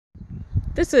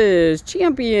This is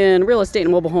Champion Real Estate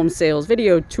and Mobile Home Sales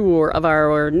video tour of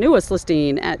our newest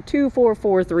listing at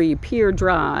 2443 Pier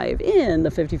Drive in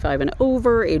the 55 and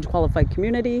over age qualified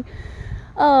community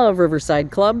of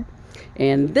Riverside Club.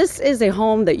 And this is a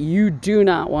home that you do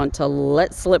not want to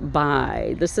let slip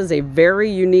by. This is a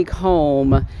very unique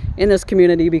home in this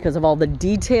community because of all the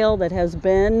detail that has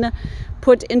been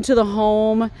put into the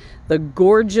home, the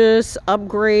gorgeous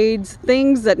upgrades,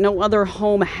 things that no other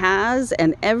home has,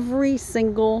 and every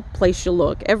single place you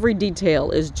look, every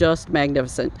detail is just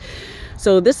magnificent.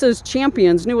 So this is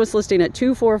Champion's newest listing at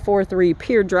 2443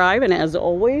 Pier Drive, and as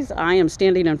always, I am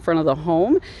standing in front of the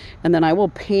home, and then I will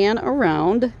pan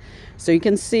around so you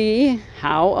can see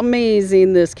how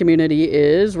amazing this community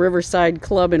is. Riverside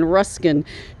Club in Ruskin.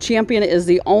 Champion is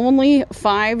the only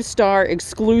 5-star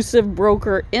exclusive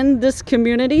broker in this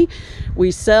community. We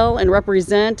sell and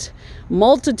represent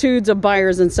multitudes of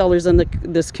buyers and sellers in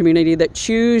this community that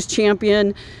choose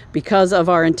Champion because of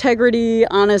our integrity,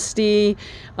 honesty,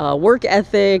 work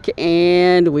ethic,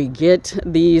 and we get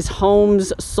these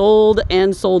homes sold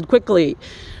and sold quickly.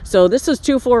 So this is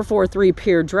 2443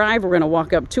 Pier Drive. We're going to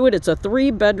walk up to it. It's a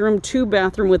 3-bedroom,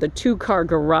 2-bathroom with a 2-car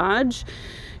garage.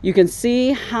 You can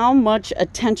see how much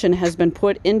attention has been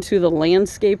put into the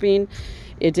landscaping.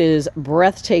 It is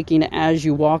breathtaking as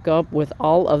you walk up with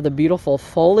all of the beautiful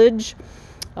foliage,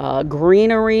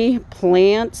 greenery,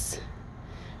 plants,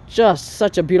 just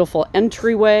such a beautiful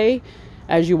entryway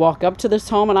as you walk up to this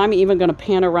home. And I'm even going to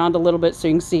pan around a little bit so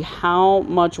you can see how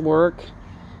much work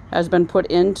has been put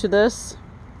into this.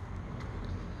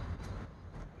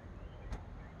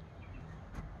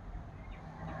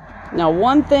 Now,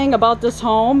 one thing about this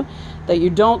home that you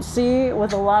don't see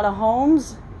with a lot of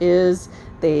homes is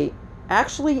they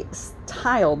actually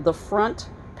tiled the front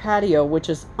patio, which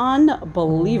is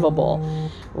unbelievable.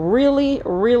 Really,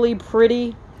 really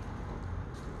pretty.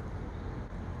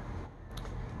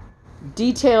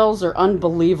 Details are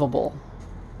unbelievable.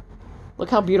 Look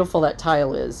how beautiful that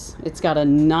tile is. It's got a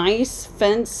nice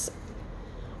fence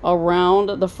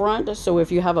around the front, so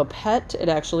if you have a pet, it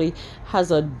actually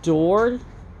has a door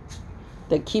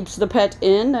that keeps the pet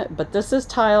in, but this is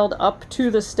tiled up to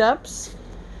the steps.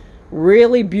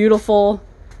 Really beautiful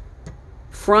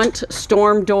front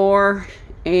storm door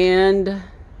and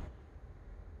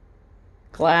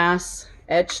glass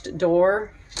etched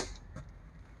door.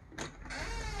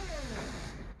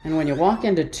 And when you walk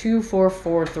into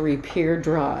 2443 Pier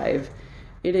Drive,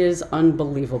 it is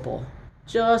unbelievable.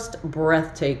 Just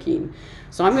breathtaking.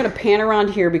 So I'm going to pan around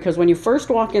here because when you first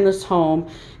walk in this home,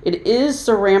 it is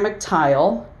ceramic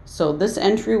tile. So this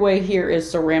entryway here is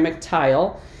ceramic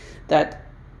tile that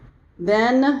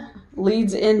then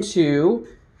leads into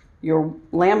your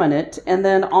laminate. And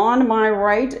then on my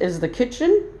right is the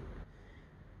kitchen.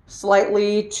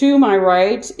 Slightly to my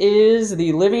right is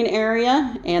the living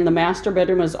area, and the master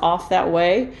bedroom is off that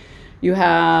way. You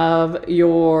have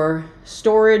your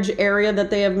storage area that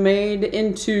they have made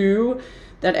into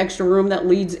that extra room that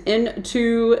leads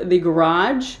into the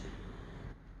garage.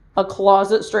 A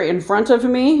closet straight in front of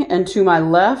me, and to my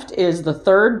left is the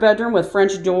 3rd bedroom with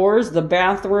French doors, the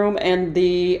bathroom, and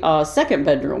the 2nd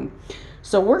bedroom.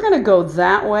 So we're going to go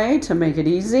that way to make it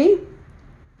easy.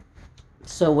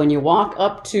 So when you walk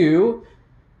up to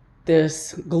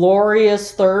this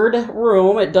glorious 3rd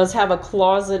room, it does have a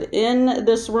closet in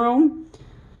this room.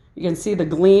 You can see the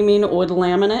gleaming wood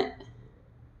laminate.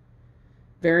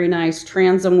 Very nice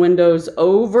transom windows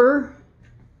over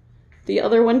the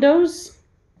other windows.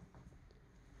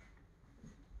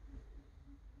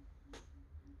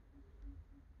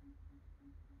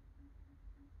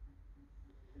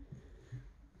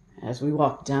 As we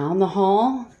walk down the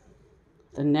hall,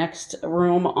 the next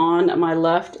room on my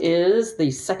left is the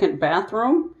 2nd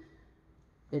bathroom.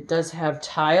 It does have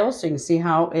tile, so you can see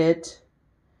how it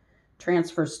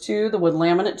transfers to the wood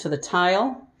laminate to the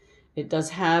tile. It does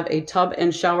have a tub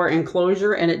and shower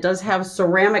enclosure, and it does have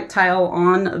ceramic tile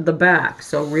on the back.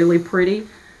 So really pretty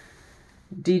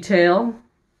detail.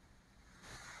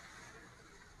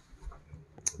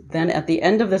 Then at the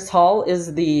end of this hall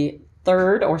is the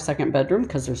 3rd or 2nd bedroom,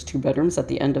 because there's 2 bedrooms at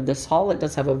the end of this hall. It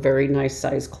does have a very nice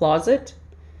size closet.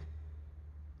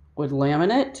 Wood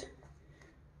laminate.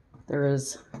 There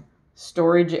is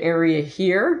storage area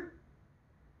here.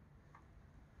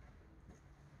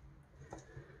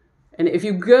 And if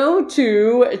you go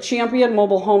to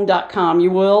championmobilehome.com, you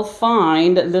will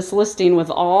find this listing with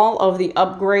all of the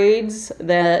upgrades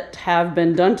that have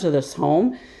been done to this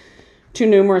home. Too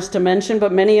numerous to mention,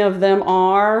 but many of them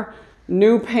are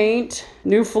new paint,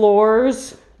 new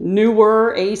floors,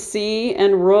 newer AC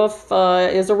and roof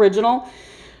is original,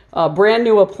 brand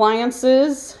new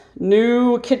appliances,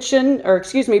 new kitchen, or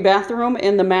excuse me, bathroom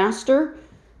in the master.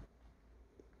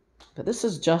 But this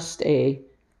is just a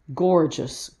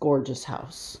gorgeous, gorgeous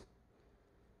house.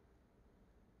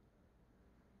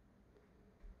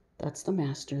 That's the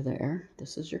master there.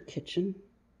 This is your kitchen.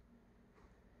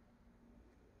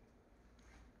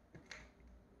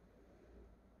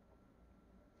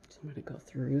 So I'm going to go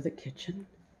through the kitchen.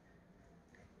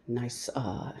 Nice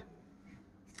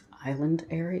island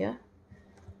area.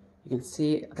 You can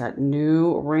see I got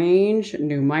new range,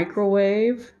 new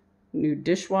microwave, new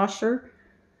dishwasher,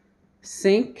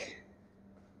 sink.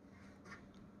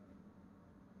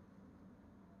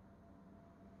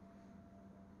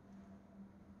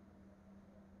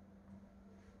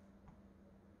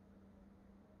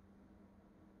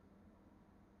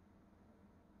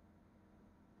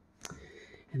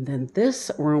 And then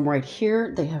this room right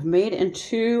here, they have made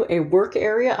into a work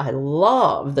area. I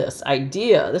love this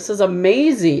idea. This is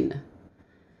amazing.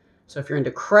 So if you're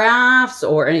into crafts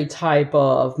or any type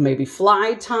of maybe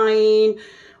fly tying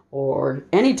or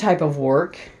any type of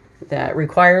work that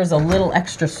requires a little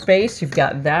extra space, you've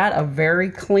got that, a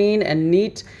very clean and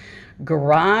neat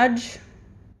garage.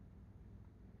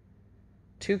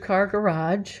 2-car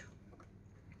garage.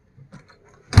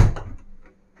 And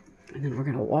then we're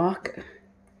going to walk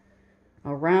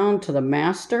around to the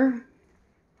master.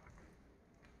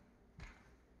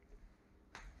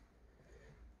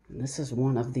 And this is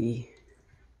one of the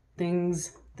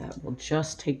things that will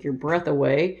just take your breath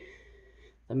away.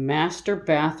 The master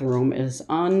bathroom is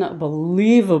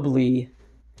unbelievably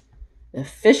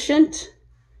efficient,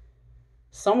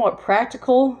 somewhat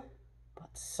practical, but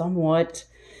somewhat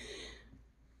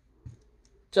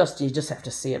you just have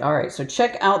to see it. All right, so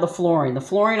check out the flooring. The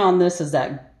flooring on this is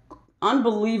that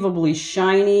unbelievably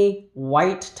shiny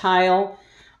white tile.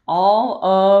 All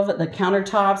of the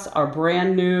countertops are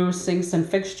brand new sinks and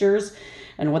fixtures.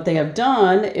 And what they have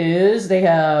done is they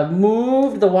have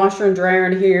moved the washer and dryer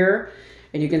in here.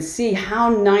 And you can see how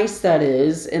nice that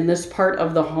is in this part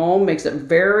of the home. Makes it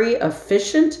very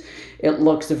efficient. It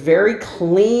looks very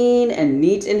clean and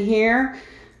neat in here.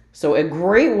 So a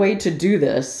great way to do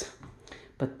this.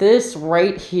 But this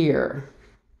right here,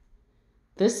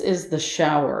 this is the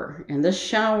shower, and this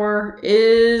shower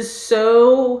is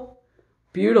so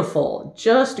beautiful,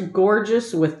 just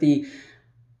gorgeous with the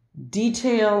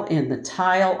detail in the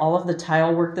tile, all of the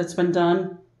tile work that's been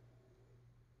done.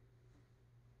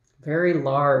 Very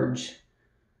large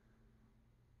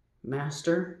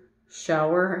master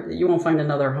shower. You won't find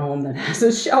another home that has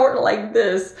a shower like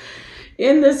this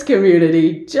in this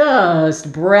community.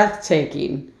 Just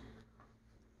breathtaking.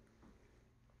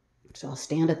 So I'll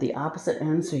stand at the opposite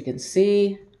end so you can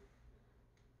see.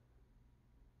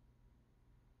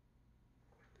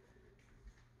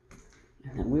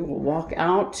 And then we will walk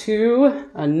out to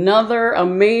another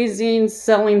amazing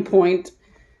selling point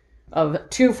of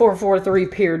 2443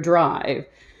 Pier Drive.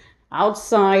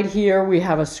 Outside here we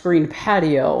have a screen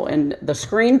patio, and the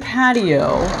screen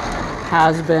patio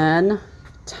has been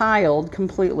tiled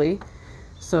completely.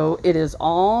 So it is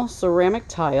all ceramic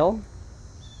tile.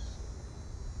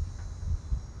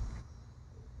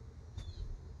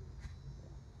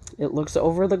 It looks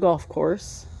over the golf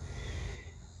course.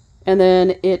 And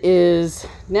then it is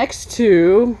next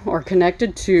to or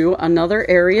connected to another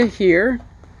area here.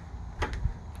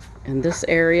 And this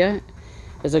area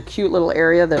is a cute little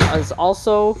area that is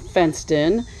also fenced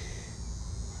in.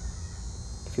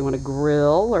 If you want to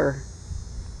grill or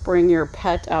bring your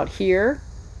pet out here.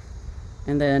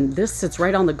 And then this sits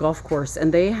right on the golf course.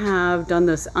 And they have done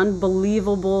this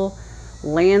unbelievable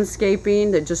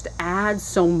landscaping that just adds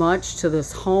so much to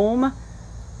this home.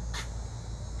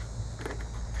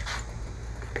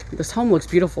 This home looks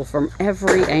beautiful from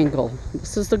every angle.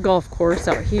 This is the golf course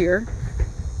out here.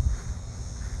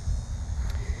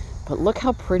 But look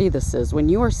how pretty this is. When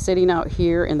you are sitting out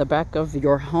here in the back of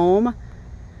your home,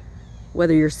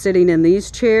 whether you're sitting in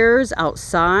these chairs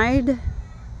outside,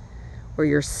 or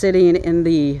you're sitting in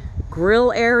the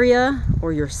grill area,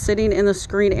 or you're sitting in the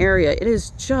screen area, it is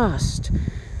just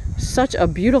such a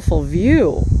beautiful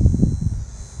view.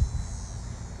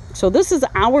 So this is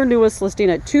our newest listing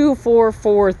at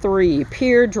 2443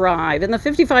 Pier Drive in the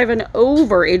 55 and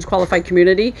over age qualified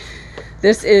community.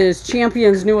 This is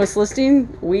Champion's newest listing.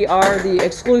 We are the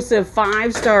exclusive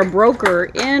 5-star broker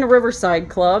in Riverside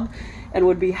Club and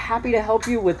would be happy to help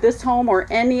you with this home or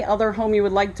any other home you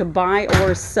would like to buy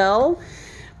or sell.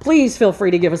 Please feel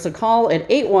free to give us a call at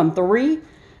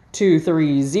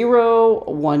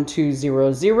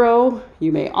 813-230-1200.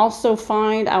 You may also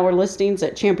find our listings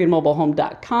at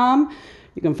championmobilehome.com.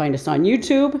 You can find us on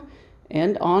YouTube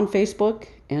and on Facebook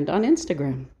and on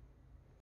Instagram.